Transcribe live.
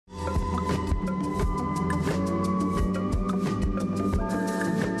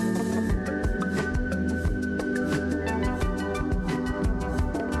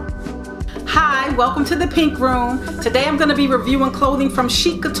welcome to the Pink Room. Today I'm going to be reviewing clothing from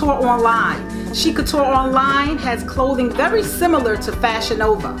Chic Couture Online. Chic Couture Online has clothing very similar to Fashion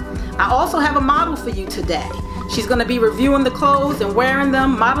Nova. I also have a model for you today. She's going to be reviewing the clothes and wearing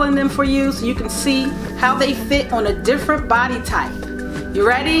them, modeling them for you so you can see how they fit on a different body type. You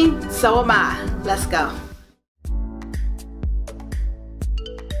ready? So am I. Let's go.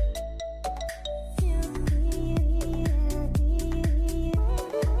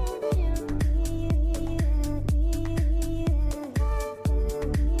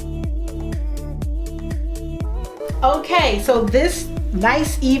 Okay, so this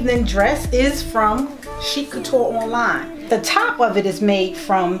nice evening dress is from Chic Couture Online. The top of it is made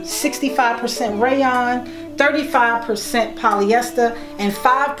from 65% rayon, 35% polyester, and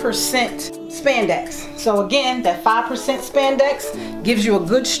 5% spandex. So again, that 5% spandex gives you a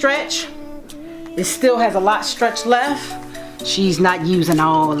good stretch. It still has a lot stretch left. She's not using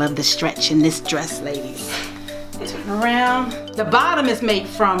all of the stretch in this dress, ladies. Turn around. The bottom is made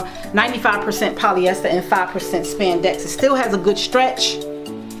from 95% polyester and 5% spandex. It still has a good stretch,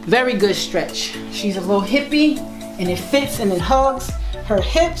 very good stretch. She's a little hippie and it fits and it hugs her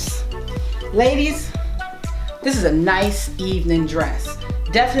hips. Ladies, this is a nice evening dress.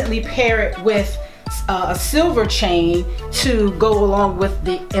 Definitely pair it with a silver chain to go along with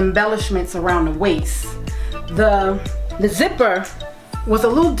the embellishments around the waist. The zipper was a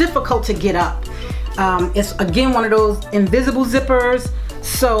little difficult to get up. It's again one of those invisible zippers,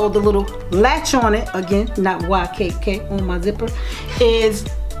 so the little latch on it, again not YKK on my zipper, is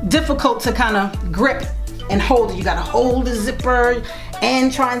difficult to kind of grip and hold. You gotta hold the zipper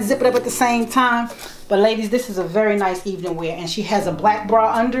and try and zip it up at the same time. But ladies, this is a very nice evening wear, and she has a black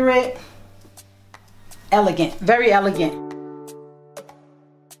bra under it. Elegant, very elegant.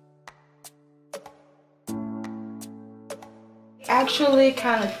 Actually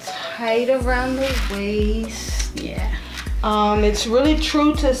kind of tight around the waist. Yeah. It's really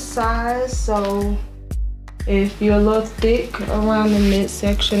true to size, so if you're a little thick around the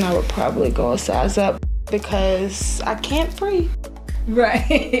midsection, I would probably go a size up because I can't breathe.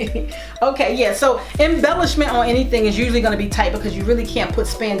 Right. Okay, yeah, so embellishment on anything is usually going to be tight because you really can't put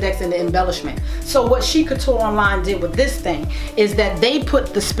spandex in the embellishment. So what Chic Couture Online did with this thing is that they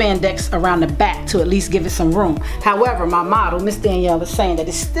put the spandex around the back to at least give it some room. However, my model, Miss Danielle, is saying that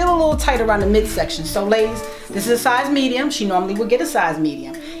it's still a little tight around the midsection. So ladies, this is a size medium. She normally would get a size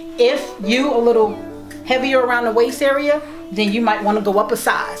medium. If you a little heavier around the waist area, then you might want to go up a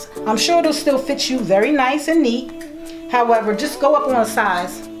size. I'm sure it'll still fit you very nice and neat. However, just go up on a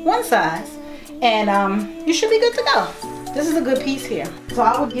size, one size, and you should be good to go. This is a good piece here. So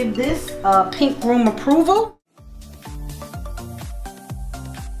I would give this a Pink Room approval.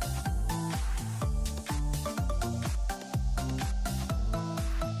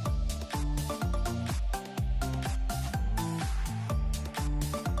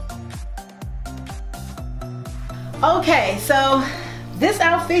 Okay, so this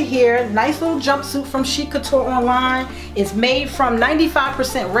outfit here, nice little jumpsuit from Chic Couture Online. It's made from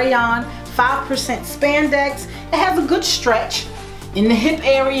 95% rayon, 5% spandex. It has a good stretch in the hip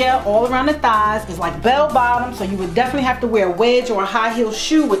area, all around the thighs. It's like bell bottom, so you would definitely have to wear a wedge or a high heel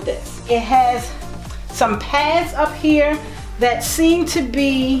shoe with this. It has some pads up here that seem to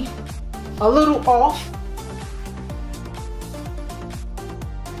be a little off.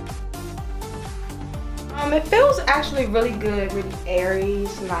 It feels actually really good, really airy,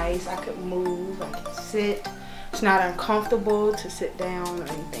 it's nice. I could move, I could sit. It's not uncomfortable to sit down or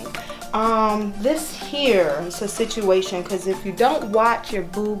anything. This here is a situation because if you don't watch, your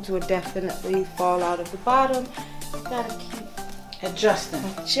boobs will definitely fall out of the bottom. You gotta keep adjusting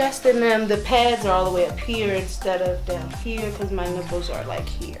them. The pads are all the way up here instead of down here because my nipples are like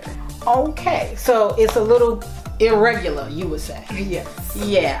here. Okay, so it's a little irregular, you would say. Yes.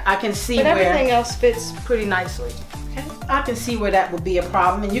 Yeah, I can see but where everything else fits pretty nicely. Okay. I can see where that would be a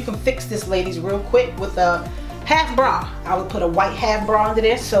problem, and you can fix this, ladies, real quick with a half bra. I would put a white half bra under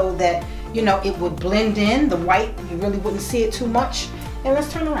there so that, you know, it would blend in. The white, you really wouldn't see it too much. And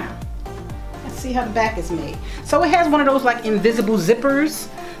let's turn around. Let's see how the back is made. So it has one of those like invisible zippers.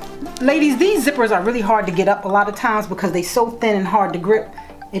 Ladies, these zippers are really hard to get up a lot of times because they're so thin and hard to grip.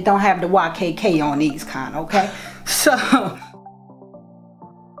 It don't have the YKK on these kind, okay? So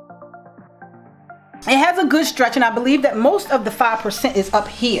it has a good stretch, and I believe that most of the 5% is up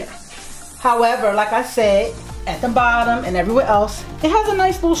here. However, like I said, at the bottom and everywhere else, it has a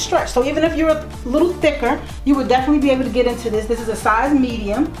nice little stretch. So even if you're a little thicker, you would definitely be able to get into this. This is a size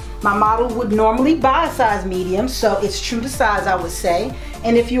medium. My model would normally buy a size medium, so it's true to size, I would say.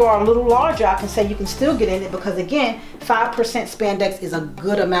 And if you are a little larger, I can say you can still get in it because again, 5% spandex is a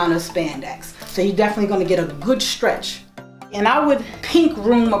good amount of spandex. So you're definitely going to get a good stretch. And I would pink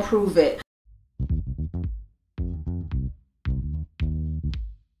room approve it.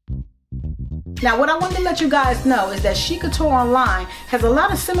 Now what I wanted to let you guys know is that Chic Couture Online has a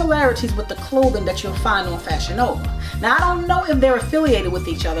lot of similarities with the clothing that you'll find on Fashion Nova. Now I don't know if they're affiliated with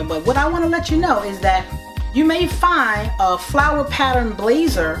each other, but what I want to let you know is that you may find a flower pattern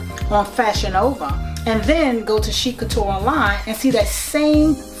blazer on Fashion Nova and then go to Chic Couture Online and see that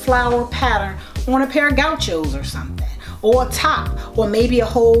same flower pattern on a pair of gauchos or something, or a top, or maybe a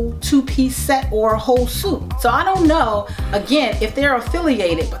whole two-piece set or a whole suit. So I don't know, again, if they're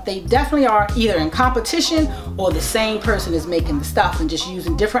affiliated, but they definitely are either in competition or the same person is making the stuff and just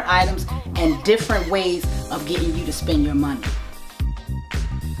using different items and different ways of getting you to spend your money.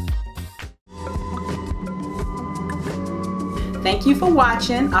 Thank you for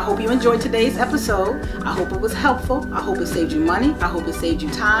watching. I hope you enjoyed today's episode. I hope it was helpful. I hope it saved you money. I hope it saved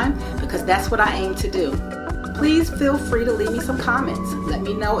you time, because that's what I aim to do. Please feel free to leave me some comments. Let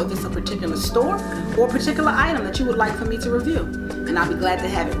me know if it's a particular store or a particular item that you would like for me to review. And I'll be glad to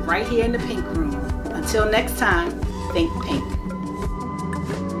have it right here in the pink room. Until next time, think pink.